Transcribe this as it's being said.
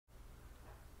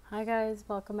Hi guys,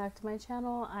 welcome back to my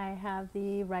channel. I have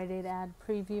the Rite Aid ad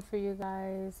preview for you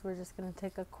guys. We're just going to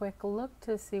take a quick look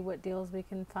to see what deals we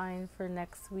can find for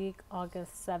next week,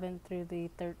 August 7th through the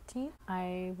 13th.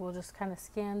 I will just kind of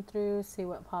scan through, see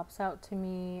what pops out to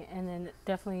me, and then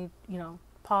definitely,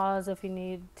 pause if you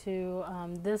need to.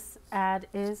 This ad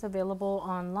is available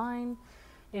online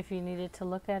if you needed to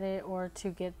look at it or to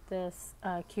get this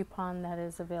coupon that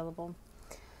is available.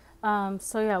 So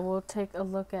yeah, we'll take a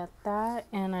look at that,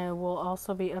 and I will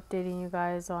also be updating you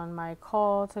guys on my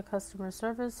call to customer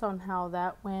service on how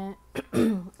that went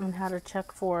and how to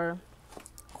check for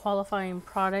qualifying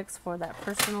products for that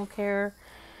personal care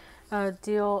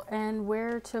deal, and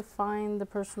where to find the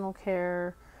personal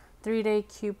care 3-day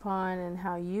coupon and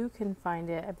how you can find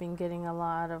it. I've been getting a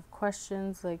lot of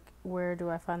questions like, where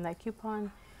do I find that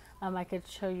coupon? I could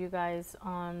show you guys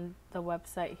on the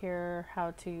website here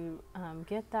how to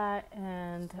get that,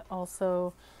 and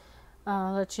also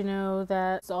let you know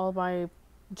that all my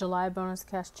July bonus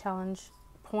cash challenge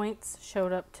points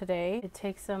showed up today. It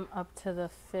takes them up to the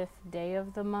 5th day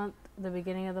of the month, the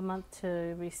beginning of the month,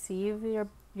 to receive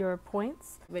your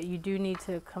points, but you do need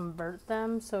to convert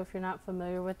them. So if you're not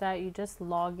familiar with that, you just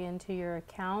log into your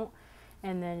account,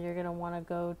 and then you're going to want to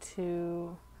go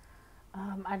to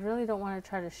I really don't want to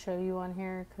try to show you on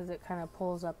here because it kind of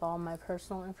pulls up all my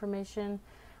personal information.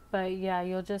 But yeah,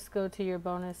 you'll just go to your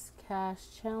bonus cash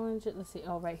challenge. Let's see.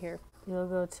 Oh, right here. You'll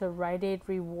go to Rite Aid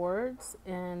Rewards,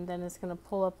 and then it's going to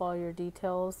pull up all your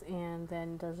details, and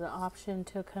then there's an option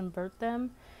to convert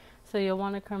them. So you'll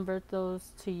want to convert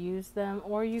those to use them,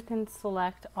 or you can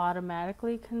select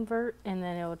automatically convert, and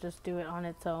then it will just do it on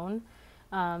its own.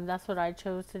 That's what I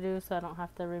chose to do, so I don't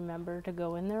have to remember to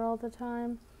go in there all the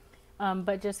time.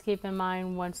 But just keep in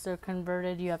mind, once they're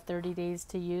converted, you have 30 days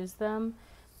to use them.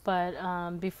 But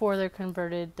before they're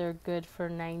converted, they're good for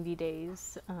 90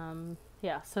 days.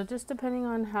 Yeah, so just depending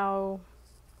on how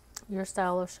your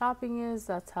style of shopping is,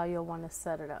 that's how you'll want to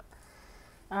set it up.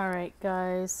 All right,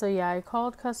 guys. So yeah, I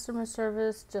called customer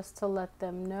service just to let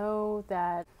them know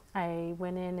that I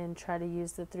went in and tried to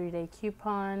use the 3-day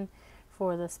coupon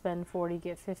for the spend 40,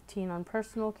 get 15 on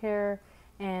personal care.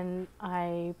 And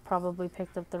I probably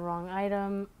picked up the wrong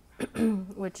item,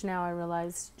 which now I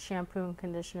realize shampoo and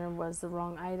conditioner was the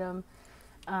wrong item.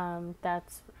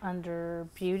 That's under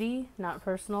beauty, not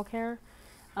personal care.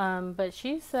 But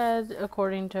she said,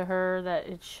 according to her, that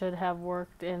it should have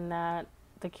worked, in that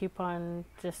the coupon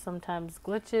just sometimes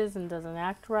glitches and doesn't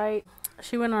act right.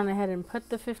 She went on ahead and put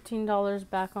the $15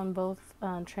 back on both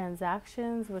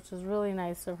transactions, which was really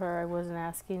nice of her. I wasn't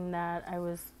asking that. I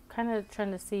was kind of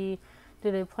trying to see, do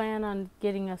they plan on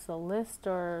getting us a list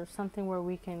or something where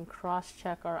we can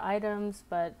cross-check our items?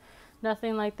 But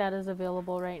nothing like that is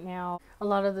available right now. A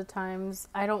lot of the times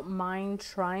I don't mind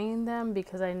trying them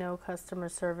because I know customer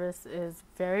service is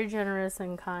very generous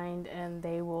and kind, and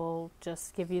they will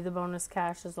just give you the bonus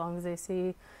cash as long as they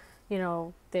see,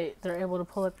 they're able to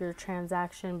pull up your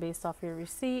transaction based off your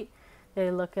receipt.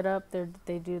 They look it up,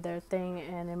 they do their thing,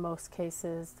 and in most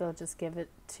cases they'll just give it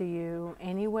to you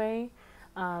anyway.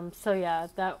 So yeah,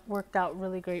 that worked out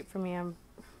really great for me. I'm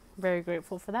very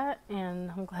grateful for that, and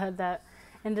I'm glad that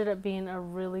ended up being a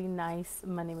really nice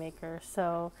moneymaker.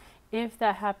 So if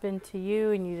that happened to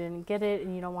you and you didn't get it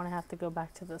and you don't want to have to go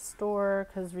back to the store,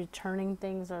 because returning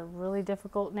things are really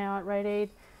difficult now at Rite Aid.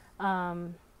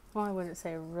 Well, I wouldn't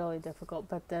say really difficult,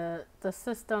 but the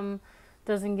system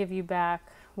doesn't give you back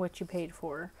what you paid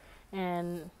for.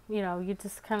 And you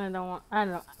just kind of don't want, I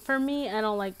don't know, for me, I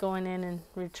don't like going in and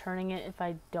returning it if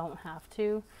I don't have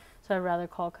to, so I'd rather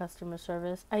call customer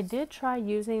service. I did try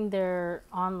using their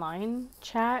online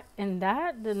chat, and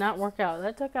that did not work out.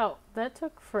 That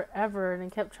took forever, and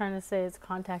it kept trying to say it's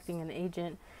contacting an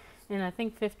agent, and I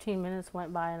think 15 minutes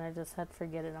went by and I just had to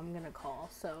forget it. I'm gonna call.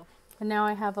 So, and now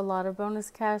I have a lot of bonus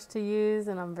cash to use,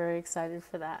 and I'm very excited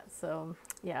for that. So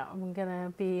yeah, I'm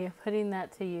gonna be putting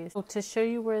that to use. So to show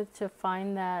you where to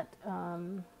find that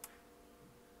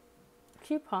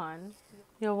coupon,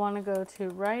 you'll want to go to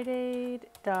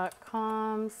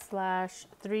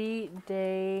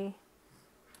riteaid.com/3-day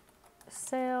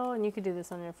sale, and you could do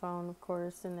this on your phone, of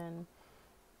course, and then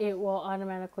it will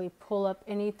automatically pull up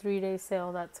any 3-day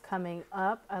sale that's coming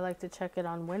up. I like to check it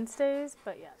on Wednesdays,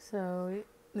 but yeah. So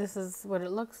this is what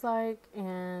it looks like,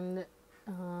 and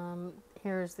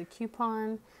here's the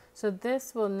coupon. So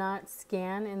this will not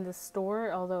scan in the store,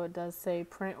 although it does say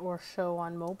print or show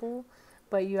on mobile,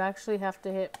 but you actually have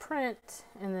to hit print,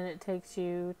 and then it takes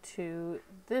you to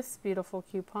this beautiful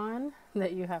coupon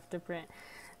that you have to print.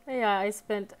 Yeah, I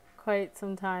spent quite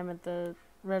some time at the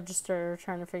register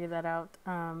trying to figure that out.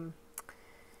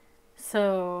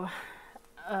 So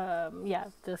yeah,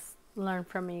 just learn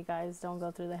from me, guys. Don't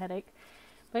go through the headache.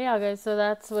 But yeah, guys, so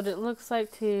that's what it looks like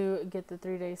to get the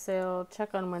 3-day sale.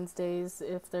 Check on Wednesdays.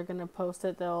 If they're going to post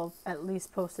it, they'll at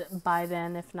least post it by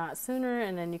then, if not sooner,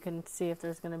 and then you can see if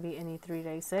there's going to be any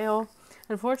 3-day sale.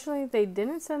 Unfortunately, they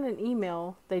didn't send an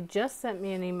email. They just sent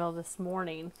me an email this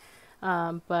morning.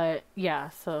 But yeah,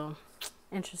 so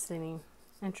interesting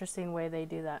way they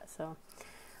do that. So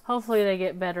hopefully they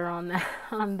get better on that,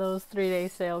 on those 3-day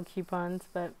sale coupons.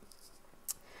 But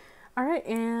all right,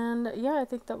 and yeah, I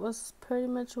think that was pretty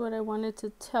much what I wanted to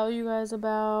tell you guys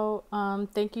about.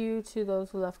 Thank you to those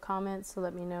who left comments to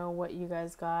let me know what you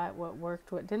guys got, what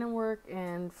worked, what didn't work,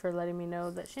 and for letting me know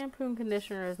that shampoo and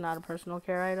conditioner is not a personal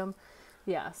care item.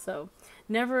 Yeah, so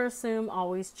never assume,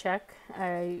 always check.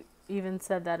 I even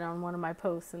said that on one of my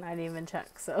posts and I didn't even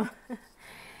check, so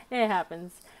it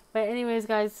happens. But anyways,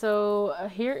 guys, so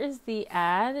here is the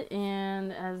ad,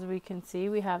 and as we can see,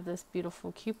 we have this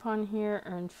beautiful coupon here.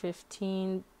 Earn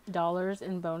 $15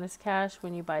 in bonus cash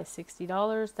when you buy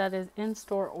 $60. That is in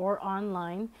store or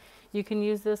online. You can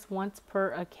use this once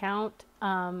per account.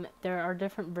 There are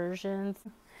different versions.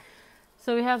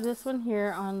 So we have this one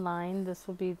here online. This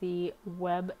will be the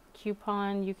web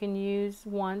coupon you can use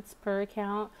once per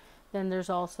account. Then there's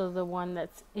also the one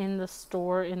that's in the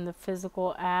store in the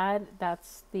physical ad.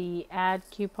 That's the ad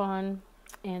coupon.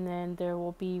 And then there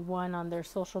will be one on their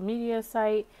social media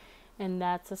site, and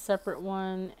that's a separate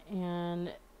one.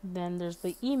 And then there's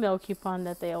the email coupon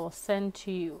that they will send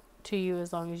to you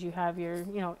as long as you have your,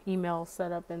 email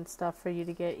set up and stuff for you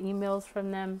to get emails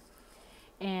from them.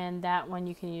 And that one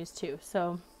you can use too.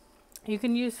 So you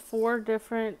can use 4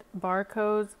 different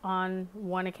barcodes on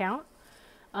one account.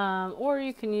 Or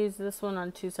you can use this one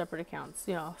on 2 separate accounts,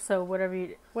 so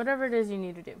whatever it is you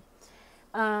need to do.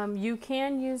 You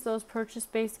can use those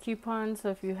purchase-based coupons. So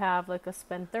if you have like a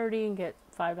spend 30 and get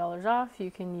 $5 off,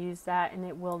 you can use that and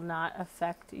it will not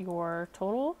affect your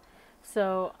total.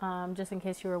 So just in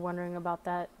case you were wondering about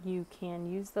that, you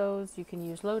can use those. You can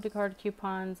use load to card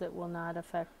coupons. It will not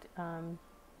affect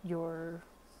your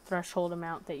threshold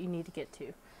amount that you need to get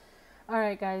to.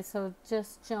 Alright guys, so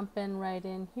just jumping right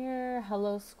in here.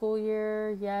 Hello school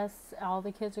year. Yes, all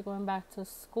the kids are going back to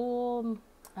school.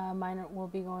 Mine will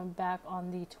be going back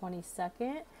on the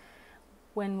 22nd.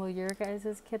 When will your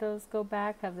guys' kiddos go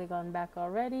back? Have they gone back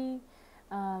already?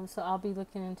 So I'll be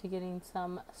looking into getting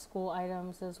some school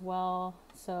items as well.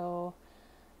 So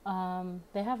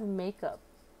they have makeup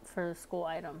for the school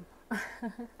item.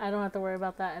 I don't have to worry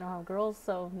about that. I don't have girls,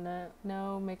 so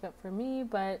no makeup for me,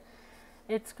 but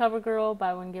it's CoverGirl,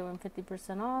 buy one get one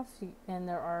 50% off, and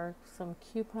there are some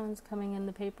coupons coming in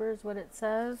the paper is what it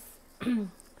says.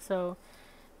 So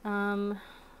I'll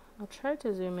try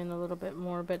to zoom in a little bit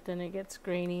more, but then it gets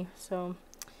grainy, so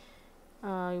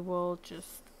I will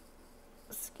just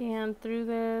scan through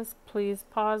this. Please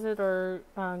pause it or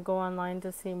go online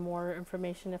to see more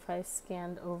information if I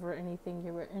scanned over anything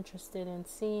you were interested in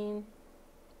seeing.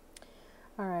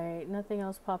 Alright, nothing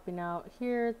else popping out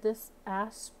here. This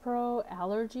Aspro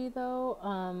allergy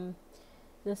though,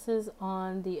 this is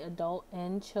on the adult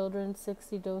and children's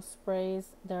 60 dose sprays.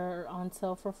 They're on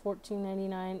sale for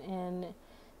 $14.99, and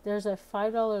there's a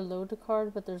 $5 load to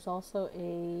card, but there's also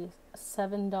a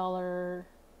 $7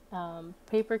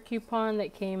 paper coupon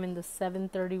that came in the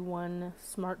 731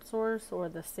 Smart Source or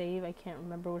the Save. I can't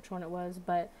remember which one it was,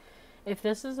 but if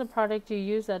this is a product you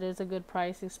use, that is a good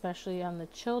price, especially on the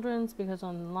children's, because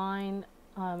online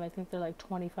I think they're like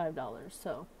 $25.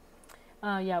 So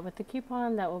yeah, with the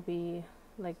coupon that will be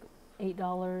like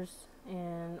 $8,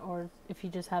 and or if you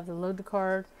just have the load to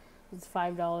card, it's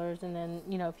 $5. And then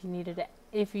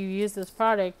if you use this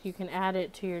product, you can add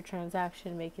it to your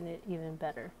transaction, making it even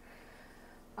better.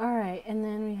 Alright, and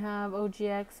then we have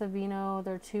OGX Aveeno.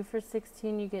 They're 2 for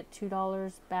 $16. You get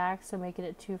 $2 back, so make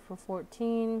it 2 for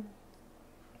 $14.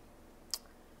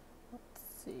 Let's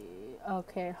see.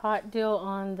 Okay, hot deal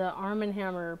on the Arm &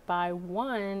 Hammer. Buy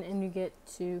one and you get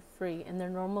 2 free. And they're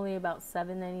normally about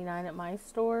 $7.99 at my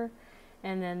store.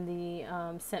 And then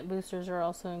the scent boosters are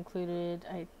also included.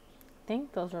 I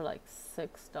think those are like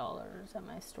 $6 at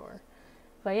my store.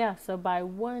 But yeah, so buy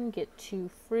one, get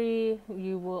 2 free.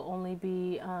 You will only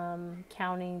be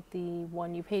counting the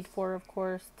one you paid for, of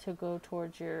course, to go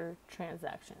towards your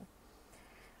transaction.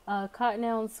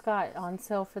 Cottonelle and Scott on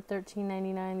sale for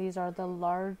 $13.99. These are the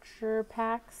larger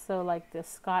packs. So like the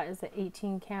Scott is an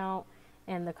 18 count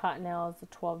and the Cottonelle is a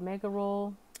 12 mega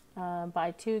roll.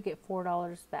 Buy 2, get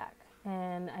 $4 back.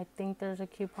 And I think there's a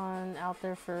coupon out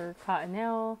there for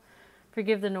Cottonelle.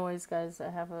 Forgive the noise, guys.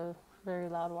 I have a very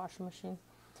loud washing machine.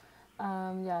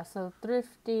 Yeah, so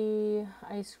Thrifty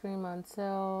ice cream on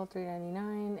sale,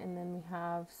 $3.99, and then we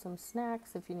have some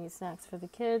snacks if you need snacks for the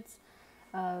kids.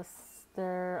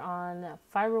 They're on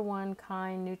Fiber One,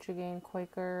 Kind, Nutrigain,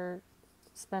 Quaker,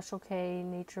 Special K,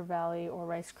 Nature Valley, or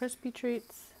Rice Krispie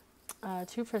treats.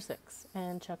 2 for $6,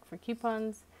 and check for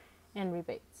coupons and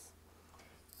rebates.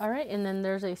 All right, and then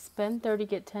there's a spend 30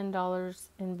 get $10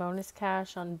 in bonus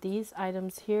cash on these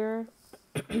items here.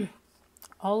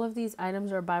 All of these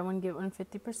items are buy one get one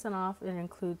 50% off. It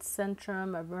includes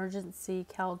Centrum, Emergency,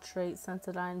 Caltrate,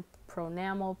 Sensodyne,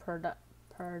 Pronamel,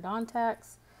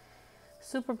 Parodontax,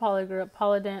 Super Polygrip,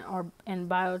 Polydent, and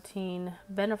Biotine,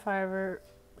 Benefiber,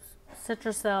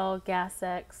 Citracel,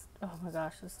 Gas-X. Oh my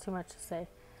gosh, that's too much to say.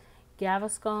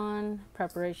 Gaviscon,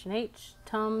 Preparation H,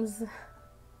 Tums,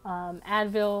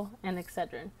 Advil, and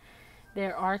Excedrin.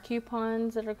 There are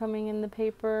coupons that are coming in the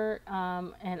paper,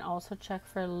 and also check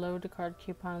for load to card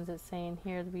coupons. It's saying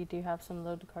here that we do have some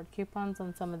load to card coupons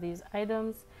on some of these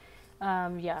items.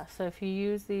 Yeah, so if you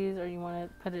use these or you want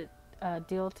to put a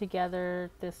deal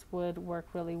together, this would work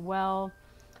really well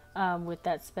with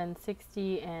that spend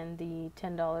 60 and the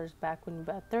 $10 back when you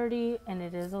buy 30, and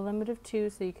it is a limit of 2,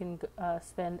 so you can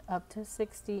spend up to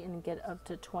 60 and get up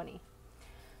to 20.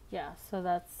 Yeah, so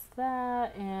that's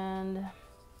that. And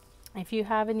if you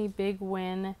have any big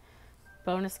win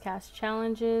bonus cash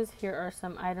challenges, here are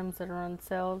some items that are on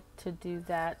sale to do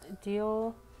that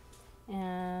deal.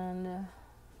 And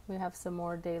we have some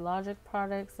more Day Logic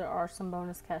products. There are some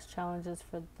bonus cash challenges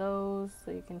for those,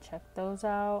 so you can check those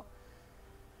out.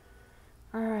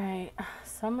 All right,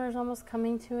 summer's almost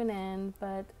coming to an end,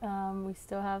 but we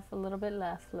still have a little bit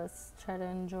left. Let's try to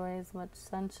enjoy as much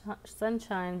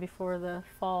sunshine before the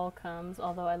fall comes,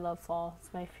 although I love fall.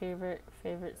 It's my favorite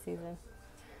season.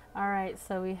 All right,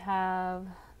 so we have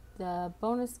the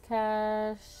bonus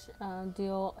cash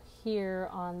deal here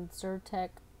on Zyrtec,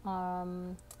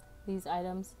 these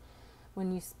items.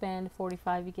 When you spend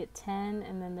 45, you get 10,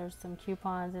 and then there's some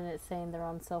coupons, and it's saying they're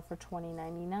on sale for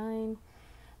 $20.99.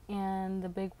 And the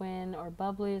big win or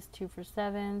bubbly is 2 for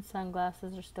 $7.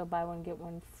 Sunglasses are still buy one get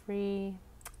one free,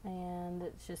 and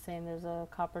it's just saying there's a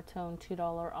copper tone $2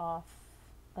 off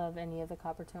of any of the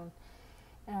copper tone.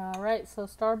 All right, so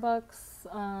Starbucks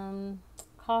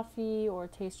coffee or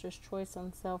Taster's Choice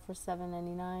on sale for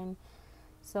 $7.99.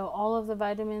 So all of the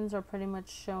vitamins are pretty much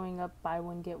showing up buy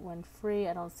one get one free.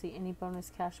 I don't see any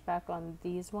bonus cash back on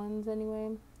these ones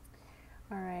anyway.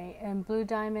 All right, and Blue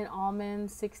Diamond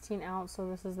almonds, 16 ounce, so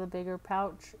this is the bigger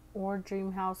pouch, or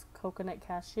Dream House coconut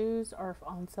cashews are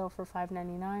on sale for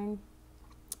 $5.99.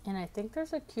 And I think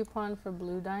there's a coupon for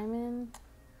Blue Diamond.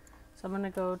 So I'm going to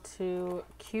go to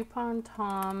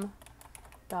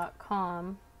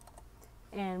coupontom.com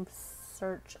and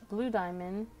search Blue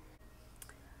Diamond.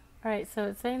 All right, so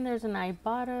it's saying there's an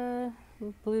Ibotta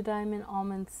Blue Diamond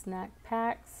almond snack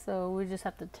packs, so we just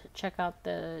have to check out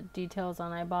the details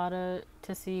on Ibotta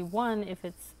to see, one, if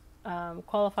it's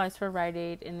qualifies for Rite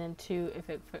Aid, and then 2, if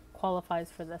it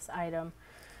qualifies for this item.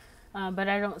 But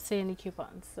I don't see any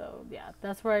coupons, so yeah,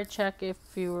 that's where I check. If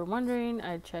you were wondering,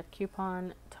 I check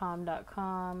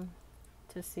coupontom.com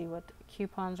to see what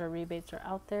coupons or rebates are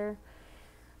out there.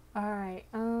 All right,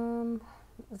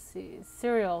 let's see,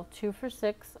 cereal 2 for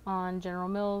 $6 on General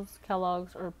Mills,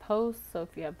 Kellogg's, or Post. So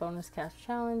if you have bonus cash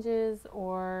challenges,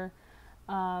 or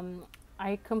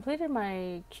I completed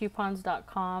my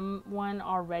coupons.com one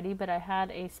already, but I had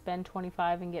a spend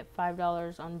 25 and get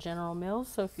 $5 on General Mills.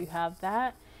 So if you have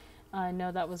that, I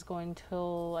know that was going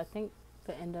till I think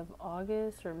the end of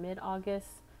August or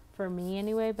mid-August for me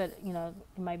anyway, but you know,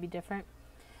 it might be different.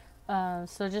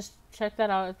 So just check that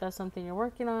out. If that's something you're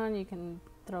working on, you can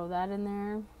throw that in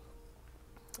there.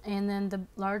 And then the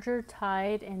larger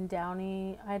Tide and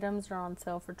Downy items are on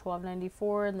sale for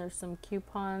 $12.94, and there's some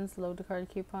coupons, load to card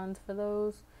coupons for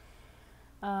those.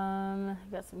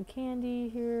 Got some candy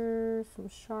here, some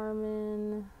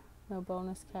Charmin, no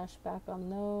bonus cash back on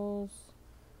those.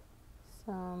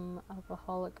 Some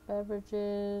alcoholic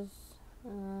beverages.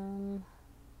 Okay,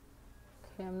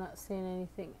 I'm not seeing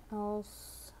anything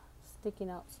else sticking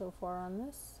out so far on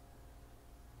this.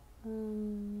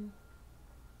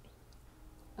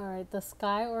 Alright, the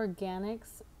Sky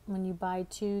Organics, when you buy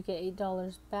 2, you get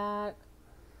 $8 back.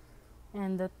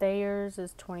 And the Thayer's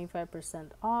is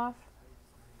 25% off.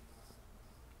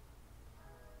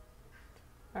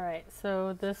 Alright,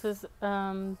 so this is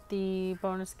the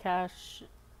bonus cash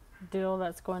deal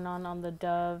that's going on the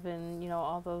Dove and, you know,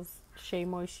 all those Shea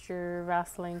Moisture,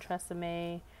 Vaseline,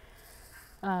 Tresemme,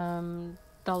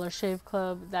 Dollar Shave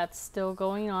Club, that's still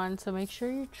going on. So make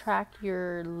sure you track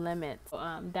your limits.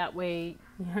 That way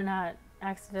you're not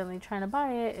accidentally trying to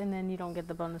buy it and then you don't get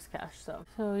the bonus cash. So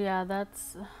yeah,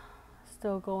 that's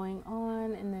still going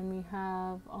on. And then we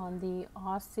have on the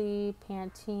Aussie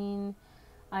Pantene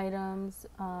items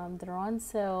that are on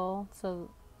sale.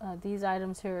 So these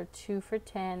items here are 2 for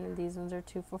 $10 and these ones are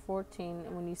 2 for $14,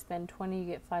 and when you spend $20 you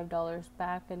get $5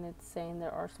 back, and it's saying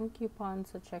there are some coupons,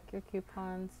 so check your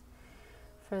coupons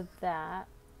for that.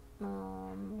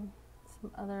 Some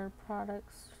other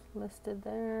products listed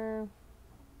there.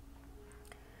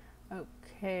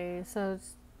 Okay, so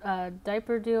it's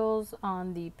diaper deals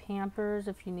on the Pampers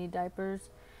if you need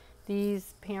diapers.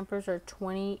 These Pampers are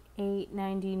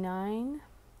 $28.99,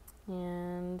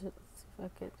 and let's see if I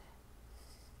could.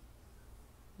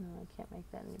 No, I can't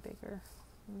make that any bigger.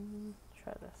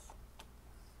 Try this.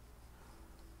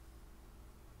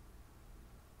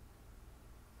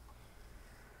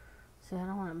 See, I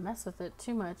don't want to mess with it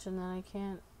too much and then I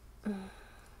can't.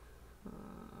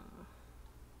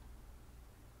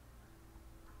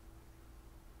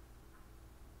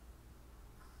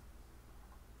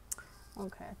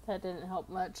 Okay, that didn't help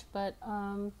much, but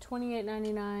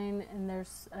 $28.99, and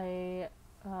there's a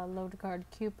load card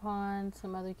coupon,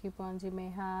 some other coupons you may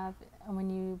have, and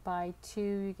when you buy 2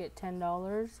 you get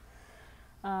 $10.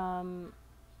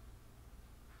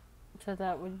 So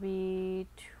that would be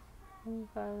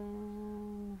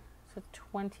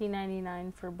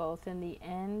 $20.99 for both in the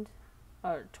end,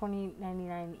 or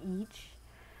 $20.99 each.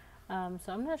 So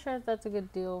I'm not sure if that's a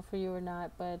good deal for you or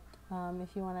not, but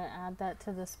if you want to add that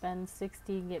to the spend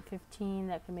 60 and get 15,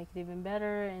 that can make it even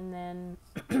better. And then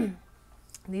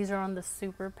these are on the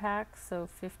super pack, so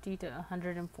 50 to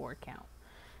 104 count.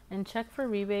 And check for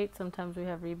rebates. Sometimes we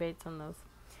have rebates on those.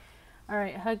 All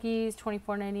right, Huggies,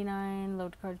 $24.99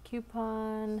 load card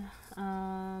coupon.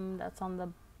 That's on the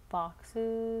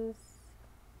boxes.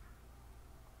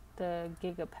 The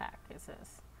Giga Pack, it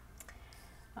says.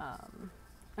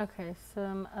 Okay,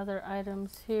 some other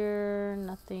items here.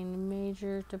 Nothing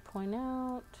major to point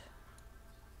out.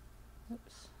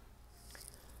 Oops.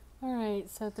 All right,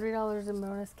 so $3 in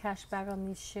bonus cash back on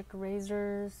these Schick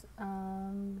razors.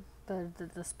 The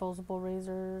disposable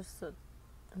razors. So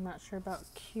I'm not sure about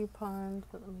coupons,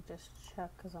 but let me just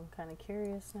check because I'm kind of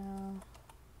curious now.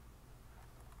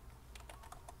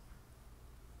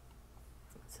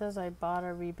 It says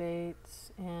Ibotta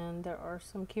rebates, and there are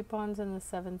some coupons in the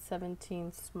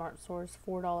 717 Smart Source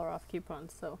 $4 off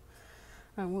coupons. So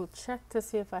I will check to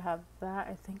see if I have that.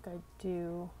 I think I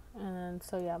do. And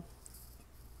so yeah,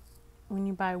 when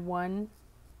you buy 1,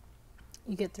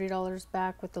 you get $3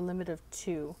 back with a limit of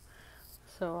 2.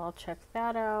 So I'll check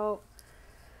that out.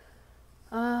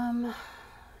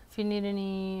 If you need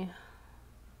any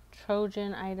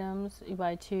Trojan items, you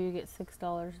buy 2, you get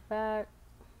 $6 back.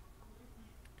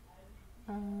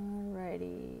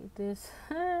 Alrighty, this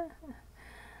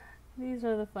these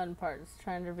are the fun parts,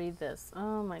 trying to read this.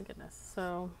 Oh my goodness.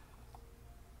 So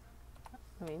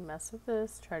let me mess with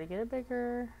this, try to get it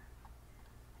bigger,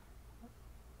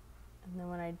 and then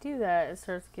when I do that, it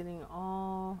starts getting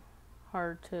all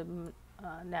hard to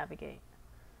navigate.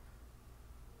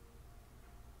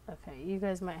 Okay, you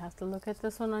guys might have to look at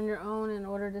this one on your own in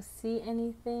order to see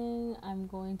anything. I'm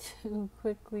going to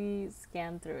quickly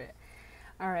scan through it.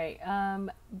 All right,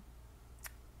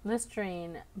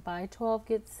 Listerine, buy 12,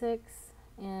 get 6,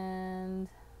 and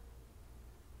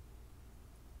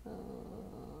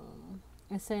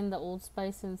it's saying the Old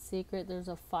Spice and Secret, there's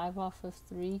a 5 off of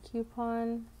 3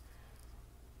 coupon.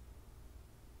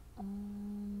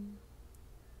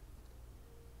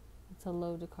 It's a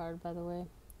loaded card, by the way.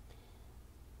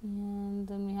 And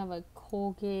then we have a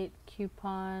Colgate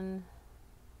coupon.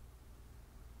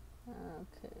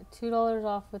 Okay, $2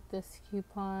 off with this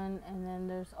coupon, and then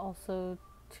there's also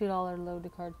 $2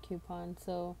 loaded card coupon.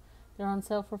 So they're on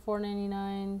sale for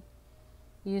 $4.99.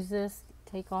 Use this,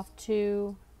 take off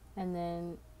 2, and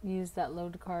then use that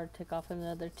loaded card, take off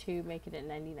another 2, make it at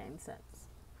 99 cents.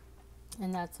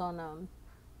 And that's on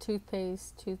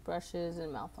toothpaste, toothbrushes,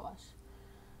 and mouthwash.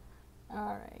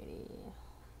 Alrighty.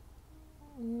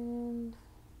 And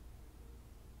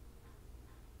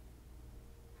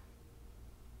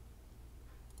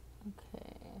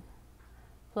okay,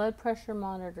 blood pressure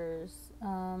monitors.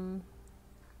 It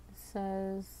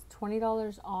says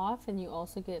 $20 off, and you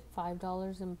also get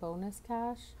 $5 in bonus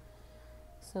cash.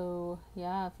 So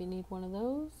yeah, if you need one of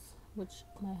those, which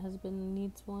my husband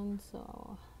needs one,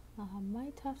 so I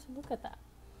might have to look at that.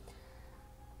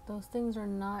 Those things are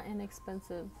not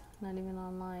inexpensive, not even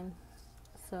online.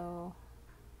 So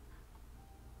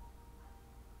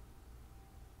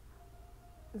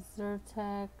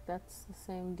Zyrtec, that's the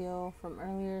same deal from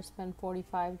earlier. Spend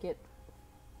 45, get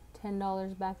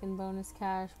 $10 back in bonus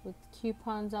cash with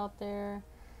coupons out there.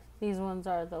 These ones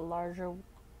are the larger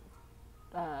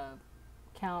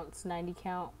counts, 90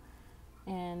 count,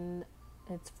 and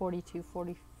it's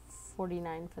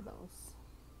 $42.49 for those.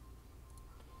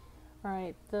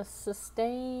 Alright, the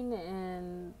Sustain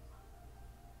and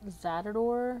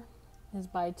Zatador is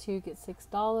buy two get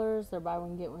 $6. They're buy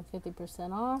one get one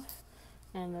 50% off,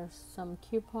 and there's some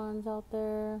coupons out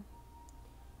there.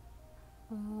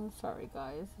 Sorry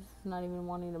guys, this is not even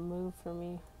wanting to move for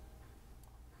me.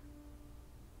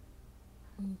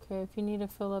 Okay, if you need to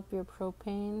fill up your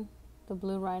propane, the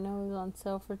Blue Rhino is on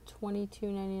sale for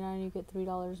 $22.99. You get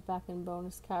 $3 back in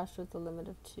bonus cash with a limit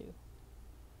of 2.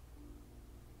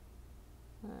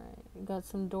 Alright, we got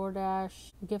some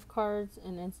DoorDash gift cards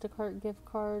and Instacart gift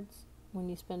cards. When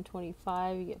you spend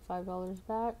 $25, you get $5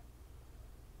 back.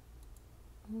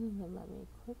 It didn't even let me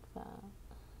click that.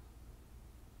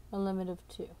 A limit of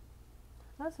 2.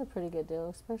 That's a pretty good deal,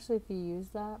 especially if you use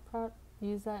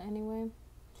that anyway.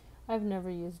 I've never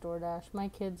used DoorDash. My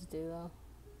kids do though.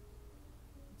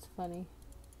 It's funny.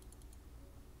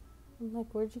 I'm like,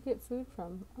 where'd you get food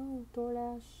from? Oh,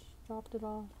 DoorDash dropped it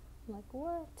off. I'm like,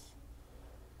 what?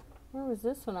 Where was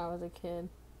this when I was a kid?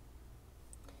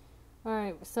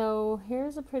 Alright, so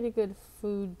here's a pretty good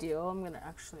food deal. I'm going to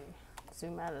actually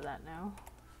zoom out of that now.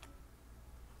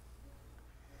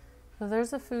 So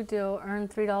there's a food deal. Earn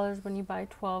 $3 when you buy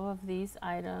 12 of these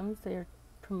items. They're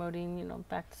promoting, you know,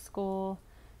 back to school.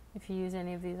 If you use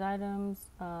any of these items,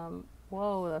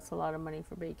 whoa, that's a lot of money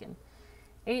for bacon.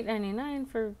 $8.99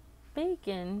 for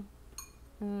bacon.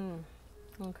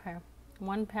 Okay,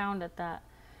 1 pound at that.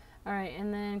 All right,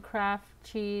 and then Kraft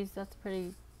cheese. That's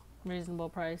pretty reasonable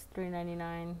price,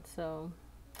 $3.99. So,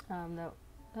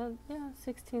 yeah,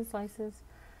 16 slices,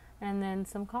 and then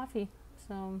some coffee.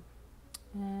 So,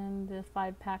 and the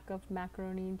 5-pack of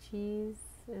macaroni and cheese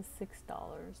is $6.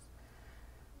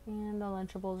 And the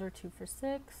Lunchables are 2 for $6.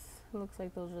 It looks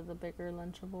like those are the bigger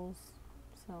Lunchables.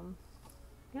 So,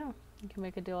 yeah, you can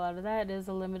make a deal out of that. It is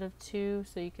a limit of 2,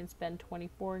 so you can spend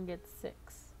 24 and get 6.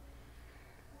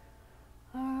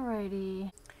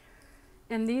 Alrighty.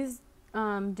 And these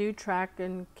do track,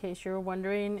 in case you're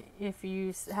wondering, if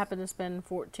you happen to spend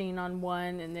 14 on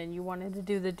one and then you wanted to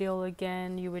do the deal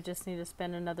again, you would just need to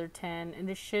spend another 10. And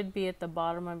it should be at the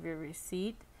bottom of your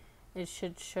receipt. It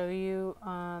should show you,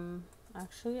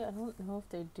 actually, I don't know if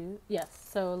they do. Yes,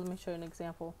 so let me show you an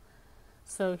example.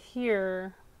 So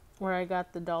here, where I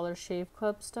got the Dollar Shave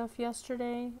Club stuff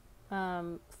yesterday,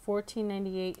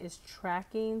 $14.98 is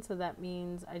tracking, so that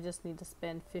means I just need to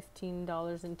spend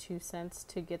 $15.02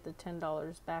 to get the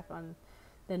 $10 back on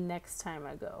the next time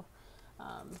I go.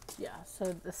 Yeah,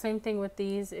 so the same thing with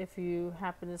these. If you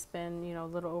happen to spend, you know, a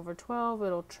little over 12,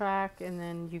 it'll track, and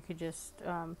then you could just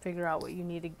figure out what you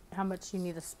need to, how much you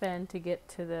need to spend to get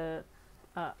to the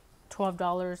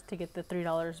 $12 to get the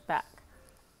 $3 back.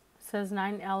 It says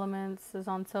 9 Elements is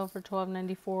on sale for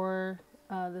 $12.94.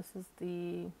 This is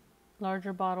the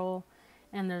larger bottle,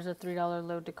 and there's a $3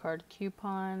 load to card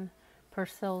coupon.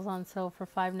 Persil's on sale for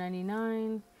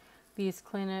 $5.99. These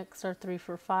Kleenex are 3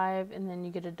 for $5, and then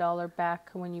you get $1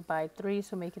 back when you buy 3,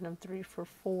 so making them 3 for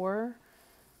 $4.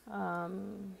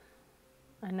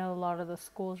 I know a lot of the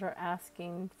schools are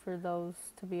asking for those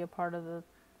to be a part of the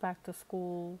back to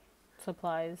school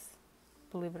supplies.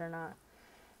 Believe it or not,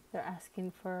 they're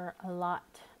asking for a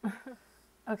lot.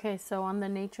 Okay, so on the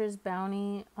Nature's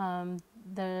Bounty,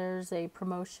 there's a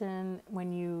promotion.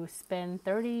 When you spend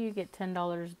 $30, you get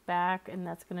 $10 back, and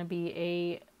that's going to be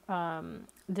a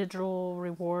digital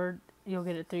reward. You'll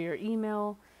get it through your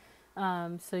email.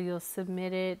 So you'll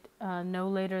submit it no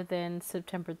later than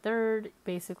September 3rd.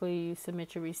 Basically, you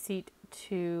submit your receipt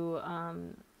to,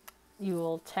 you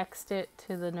will text it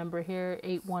to the number here,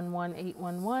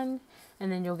 811-811,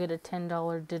 and then you'll get a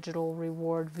 $10 digital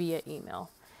reward via email.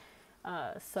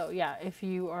 So yeah, if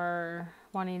you are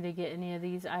wanting to get any of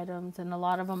these items, and a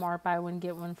lot of them are buy one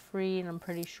get one free, and I'm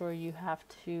pretty sure you have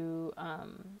to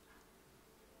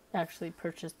actually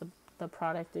purchase the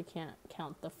product. You can't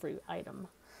count the free item.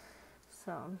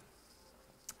 So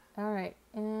alright,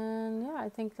 and yeah, I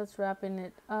think that's wrapping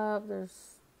it up.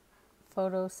 There's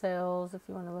photo sales if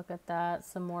you want to look at that,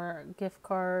 some more gift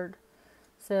card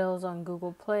sales on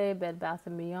Google Play, Bed Bath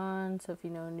 & Beyond. So if you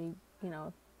know any,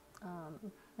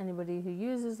 anybody who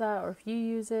uses that, or if you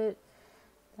use it,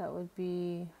 that would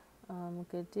be a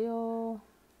good deal.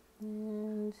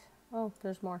 And oh,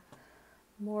 there's more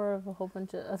of a whole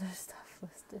bunch of other stuff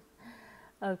listed.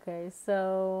 Okay,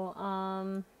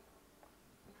 so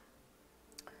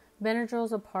Benadryl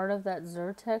is a part of that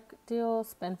Zyrtec deal.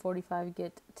 Spend 45,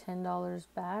 get $10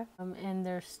 back. And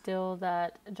there's still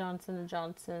that Johnson &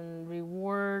 Johnson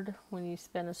reward. When you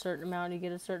spend a certain amount, you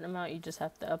get a certain amount. You just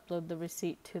have to upload the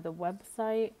receipt to the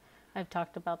website. I've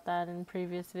talked about that in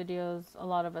previous videos. A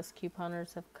lot of us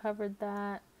couponers have covered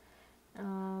that.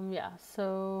 Yeah,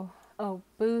 so, oh,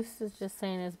 Boost is just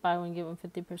saying is buy one, get one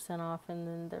 50% off, and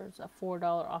then there's a $4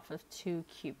 off of 2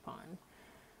 coupon.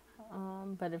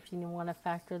 But if you want to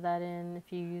factor that in,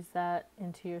 if you use that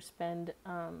into your spend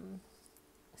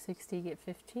 60, get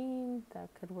 15, that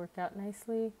could work out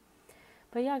nicely.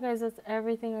 But yeah, guys, that's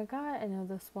everything I got. I know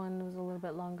this one was a little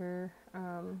bit longer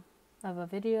of a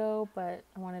video, but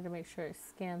I wanted to make sure I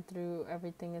scanned through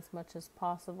everything as much as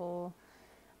possible.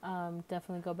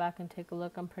 Definitely go back and take a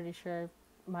look. I'm pretty sure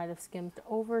I might have skimmed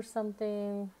over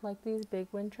something like these Big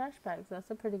Win trash bags.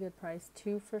 That's a pretty good price,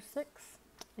 2 for $6.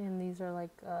 And these are like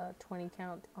 20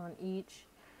 count on each.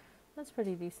 That's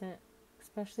pretty decent,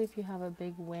 especially if you have a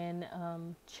Big Win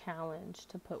challenge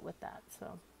to put with that.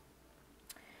 So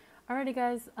alrighty,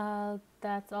 guys,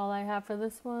 that's all I have for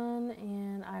this one,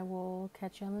 and I will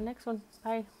catch you on the next one.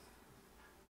 Bye.